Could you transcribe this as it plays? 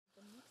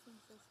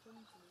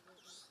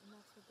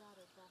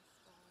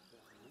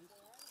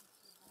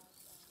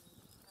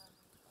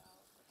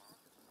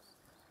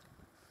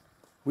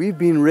We've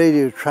been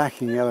radio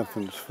tracking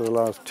elephants for the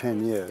last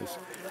 10 years,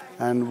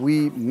 and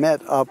we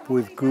met up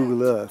with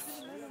Google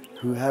Earth,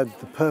 who had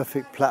the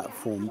perfect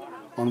platform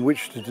on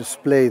which to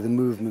display the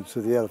movements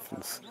of the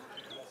elephants,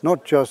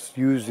 not just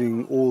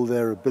using all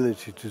their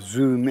ability to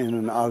zoom in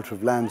and out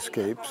of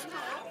landscapes,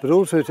 but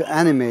also to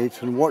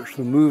animate and watch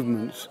the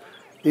movements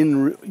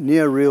in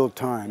near real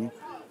time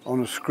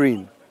on a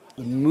screen.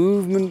 The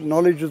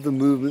knowledge of the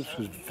movements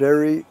was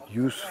very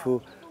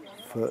useful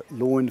for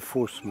law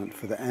enforcement,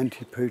 for the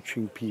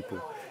anti-poaching people.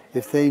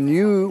 If they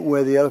knew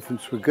where the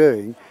elephants were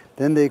going,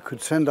 then they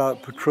could send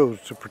out patrols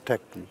to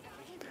protect them.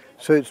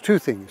 So it's two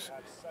things.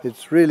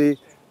 It's really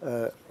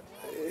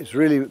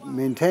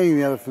maintaining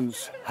the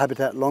elephants'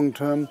 habitat long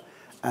term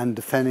and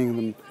defending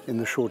them in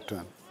the short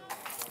term.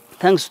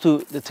 Thanks to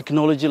the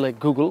technology like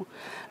Google,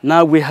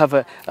 now we have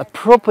a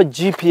proper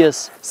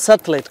GPS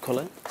satellite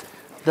collar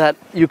that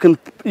you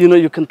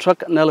can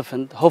track an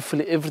elephant.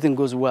 Hopefully everything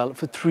goes well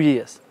for 3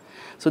 years.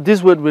 So this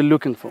is what we're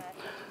looking for.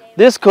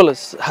 These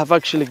collars have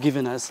actually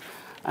given us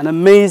an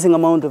amazing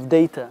amount of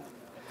data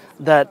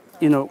that,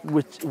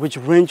 which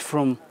range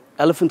from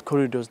elephant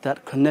corridors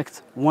that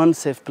connect one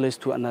safe place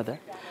to another.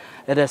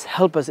 It has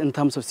helped us in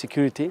terms of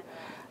security.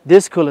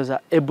 These collars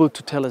are able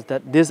to tell us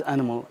that this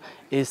animal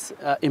is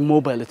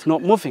immobile, it's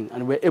not moving,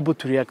 and we're able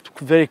to react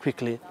very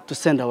quickly to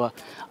send our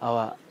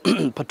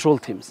patrol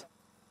teams.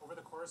 Over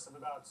the course of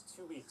about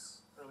 2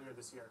 weeks earlier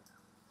this year,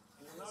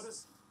 and you'll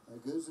notice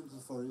it goes into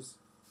the forest,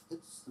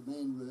 hits the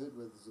main road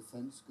where there's a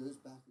fence, goes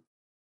back.